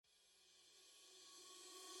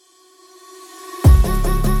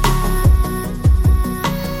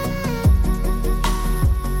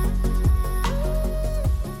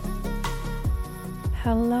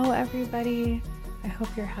everybody. I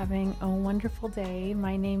hope you're having a wonderful day.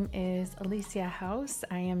 My name is Alicia House.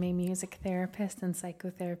 I am a music therapist and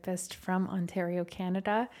psychotherapist from Ontario,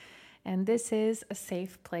 Canada, and this is a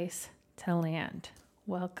safe place to land.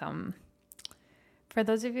 Welcome. For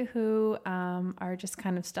those of you who are just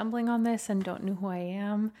kind of stumbling on this and don't know who I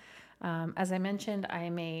am, as I mentioned,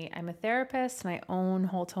 I'm a therapist and I own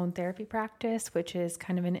Whole Tone Therapy Practice, which is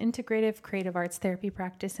kind of an integrative creative arts therapy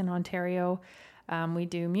practice in Ontario. We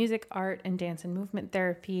do music, art, and dance and movement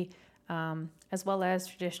therapy, as well as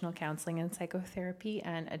traditional counseling and psychotherapy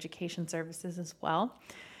and education services as well.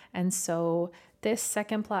 And so this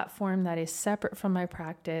second platform that is separate from my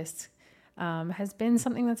practice has been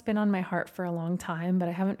something that's been on my heart for a long time, but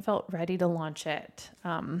I haven't felt ready to launch it,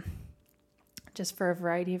 just for a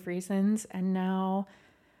variety of reasons. And now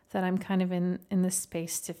that I'm kind of in this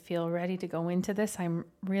space to feel ready to go into this, I'm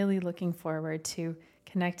really looking forward to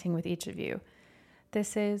connecting with each of you.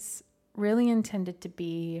 This is really intended to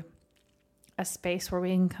be a space where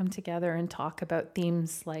we can come together and talk about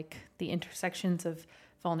themes like the intersections of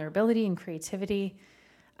vulnerability and creativity,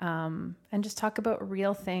 and just talk about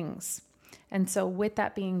real things. And so with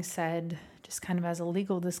that being said, just kind of as a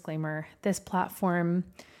legal disclaimer, this platform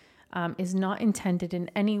is not intended in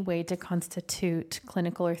any way to constitute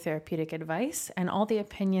clinical or therapeutic advice. And all the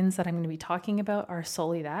opinions that I'm going to be talking about are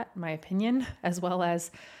solely that, my opinion, as well as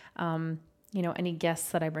any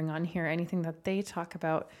guests that I bring on here, anything that they talk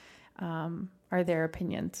about are their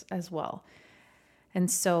opinions as well. And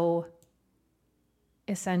so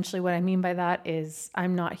essentially what I mean by that is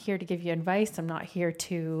I'm not here to give you advice. I'm not here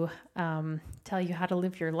to tell you how to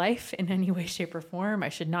live your life in any way, shape, or form. I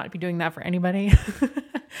should not be doing that for anybody.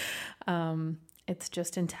 It's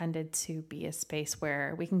just intended to be a space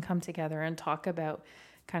where we can come together and talk about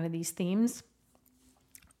kind of these themes.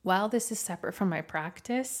 While this is separate from my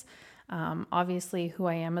practice, obviously who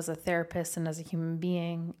I am as a therapist and as a human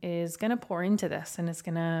being is going to pour into this and is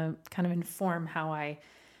going to kind of inform how I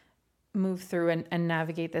move through and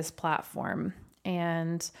navigate this platform.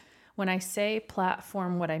 And when I say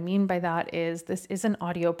platform, what I mean by that is this is an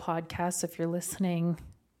audio podcast. So if you're listening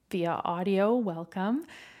via audio, welcome.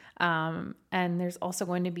 And there's also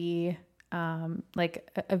going to be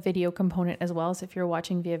like a video component as well. So if you're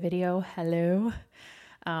watching via video, hello.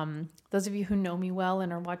 Those of you who know me well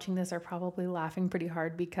and are watching this are probably laughing pretty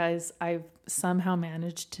hard because I've somehow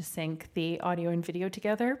managed to sync the audio and video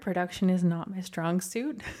together. Production is not my strong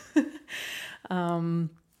suit. And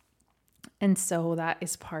so that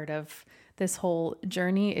is part of this whole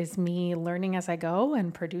journey, is me learning as I go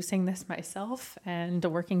and producing this myself and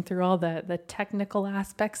working through all the technical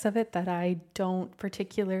aspects of it that I don't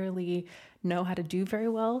particularly know how to do very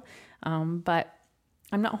well. But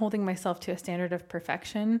I'm not holding myself to a standard of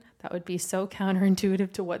perfection. That would be so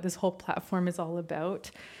counterintuitive to what this whole platform is all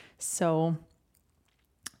about. So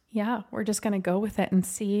yeah, we're just going to go with it and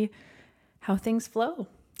see how things flow.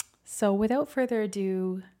 So without further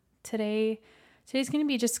ado, today's going to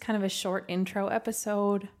be just kind of a short intro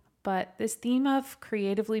episode, but this theme of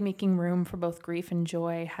creatively making room for both grief and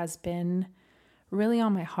joy has been really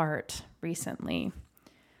on my heart recently.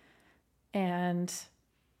 And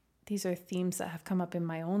these are themes that have come up in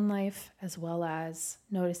my own life, as well as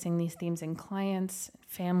noticing these themes in clients,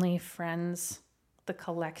 family, friends, the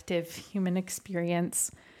collective human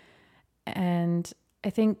experience. And I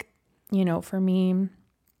think, for me,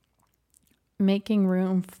 making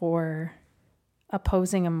room for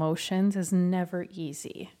opposing emotions is never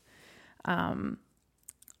easy. But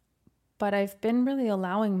I've been really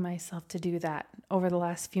allowing myself to do that over the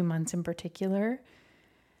last few months in particular,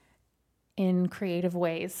 in creative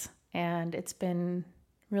ways. And it's been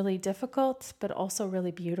really difficult, but also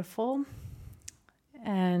really beautiful.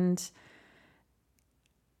 And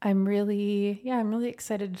I'm really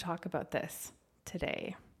excited to talk about this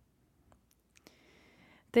today.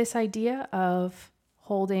 This idea of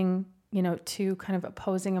holding, two kind of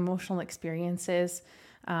opposing emotional experiences,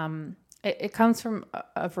 it comes from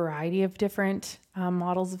a variety of different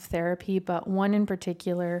models of therapy, but one in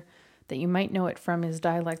particular that you might know it from is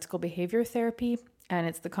dialectical behavior therapy. And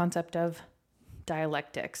it's the concept of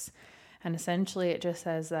dialectics. And essentially it just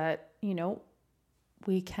says that,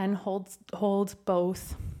 we can hold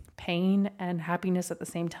both pain and happiness at the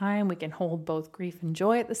same time. We can hold both grief and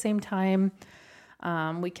joy at the same time.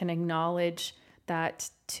 We can acknowledge that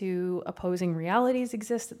two opposing realities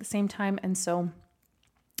exist at the same time. And so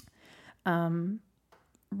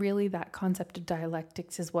really that concept of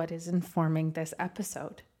dialectics is what is informing this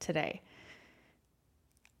episode today.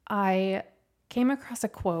 I came across a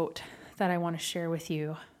quote that I want to share with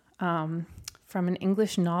you from an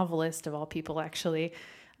English novelist, of all people, actually,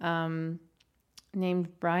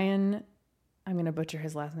 named Brian I'm going to butcher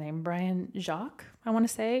his last name, Brian Jacques, I want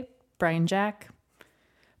to say. Brian Jack.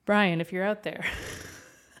 Brian, if you're out there,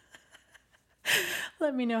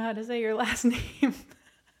 let me know how to say your last name.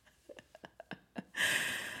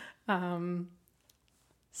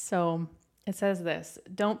 So it says this: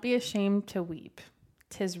 don't be ashamed to weep.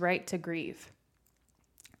 'Tis right to grieve.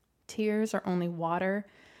 Tears are only water,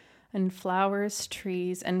 and flowers,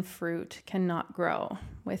 trees, and fruit cannot grow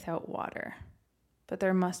without water. But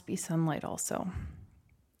there must be sunlight also.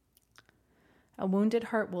 A wounded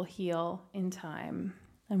heart will heal in time,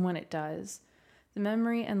 and when it does, the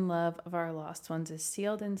memory and love of our lost ones is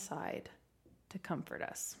sealed inside to comfort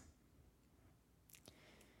us.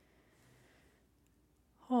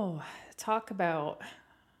 Oh, talk about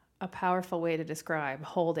a powerful way to describe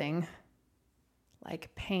holding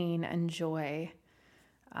like pain and joy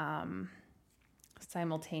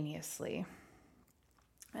simultaneously.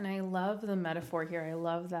 And I love the metaphor here. I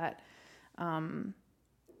love that,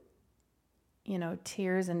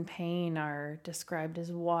 tears and pain are described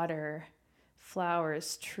as water,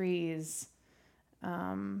 flowers, trees,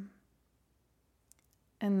 and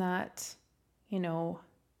that,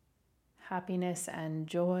 happiness and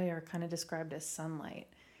joy are kind of described as sunlight.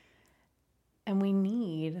 And we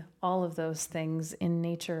need all of those things in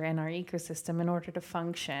nature and our ecosystem in order to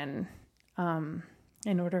function,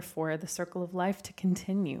 in order for the circle of life to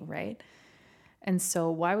continue, right? And so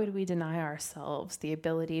why would we deny ourselves the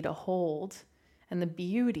ability to hold and the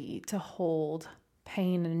beauty to hold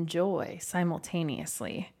pain and joy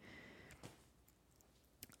simultaneously?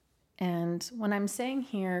 And when I'm saying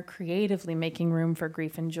here, creatively making room for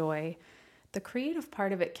grief and joy, the creative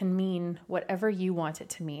part of it can mean whatever you want it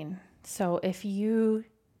to mean. So if you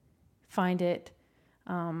find it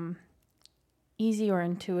easy or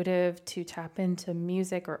intuitive to tap into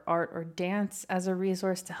music or art or dance as a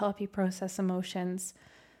resource to help you process emotions,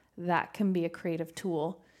 that can be a creative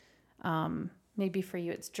tool. Maybe for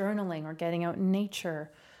you it's journaling or getting out in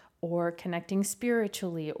nature or connecting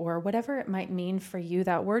spiritually or whatever it might mean for you.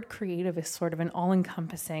 That word creative is sort of an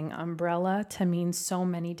all-encompassing umbrella to mean so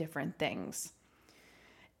many different things.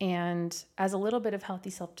 And as a little bit of healthy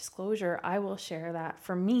self-disclosure, I will share that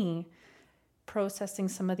for me, processing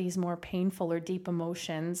some of these more painful or deep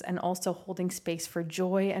emotions and also holding space for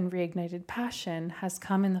joy and reignited passion has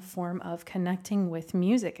come in the form of connecting with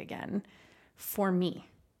music again for me.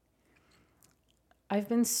 I've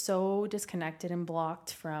been so disconnected and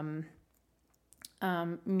blocked from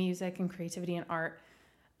music and creativity and art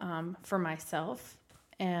for myself.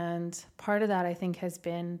 And part of that, I think, has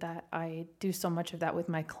been that I do so much of that with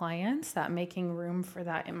my clients, that making room for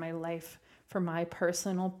that in my life for my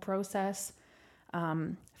personal process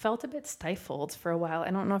felt a bit stifled for a while.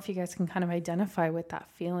 I don't know if you guys can kind of identify with that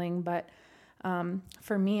feeling, but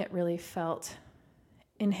for me, it really felt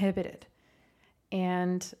inhibited.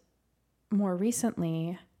 And more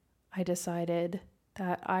recently, I decided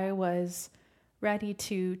that I was ready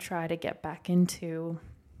to try to get back into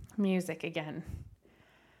music again.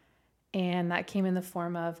 And that came in the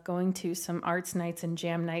form of going to some arts nights and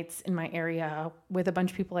jam nights in my area with a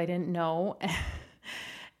bunch of people I didn't know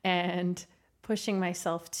and pushing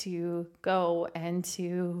myself to go and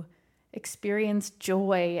to experience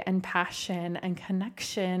joy and passion and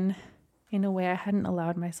connection in a way I hadn't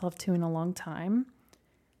allowed myself to in a long time.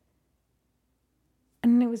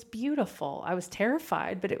 And it was beautiful. I was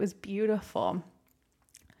terrified, but it was beautiful.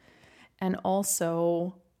 And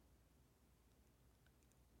also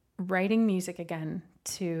writing music again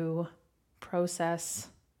to process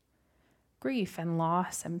grief and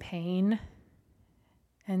loss and pain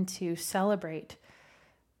and to celebrate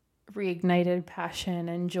reignited passion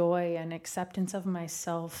and joy and acceptance of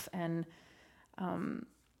myself. And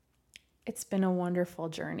it's been a wonderful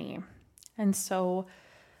journey. And so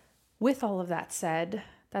with all of that said,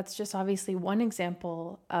 that's just obviously one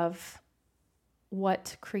example of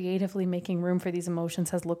what creatively making room for these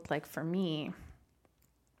emotions has looked like for me.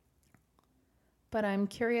 But I'm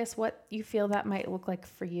curious what you feel that might look like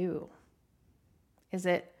for you. Is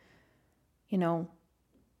it,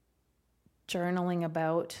 journaling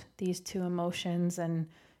about these two emotions and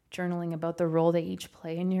journaling about the role they each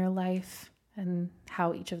play in your life and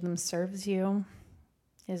how each of them serves you?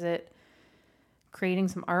 Is it creating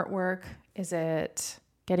some artwork? Is it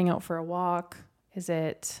getting out for a walk? Is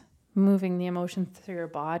it moving the emotions through your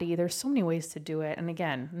body? There's so many ways to do it. And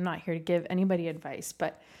again, I'm not here to give anybody advice,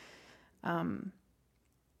 but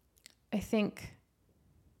I think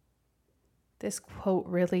this quote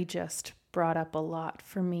really just brought up a lot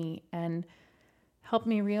for me and helped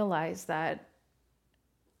me realize that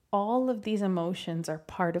all of these emotions are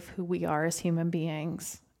part of who we are as human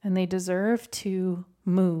beings. and they deserve to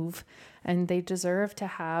move, and they deserve to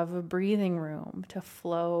have a breathing room to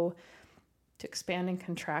flow, to expand and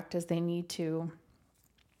contract as they need to.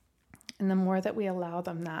 And the more that we allow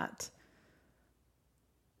them that,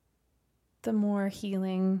 the more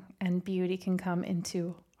healing and beauty can come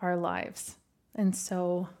into our lives. And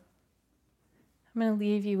so I'm going to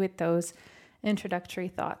leave you with those introductory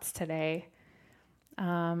thoughts today.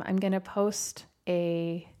 I'm going to post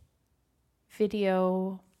a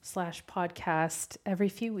video/podcast every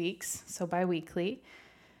few weeks, so bi-weekly.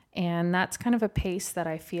 And that's kind of a pace that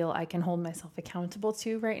I feel I can hold myself accountable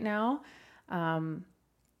to right now. And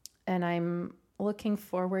I'm looking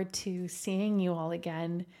forward to seeing you all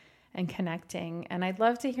again and connecting. And I'd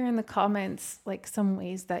love to hear in the comments, like, some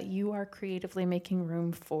ways that you are creatively making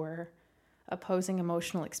room for opposing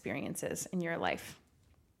emotional experiences in your life.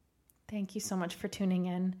 Thank you so much for tuning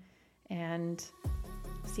in, and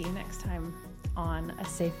see you next time on A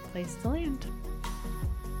Safe Place to Land.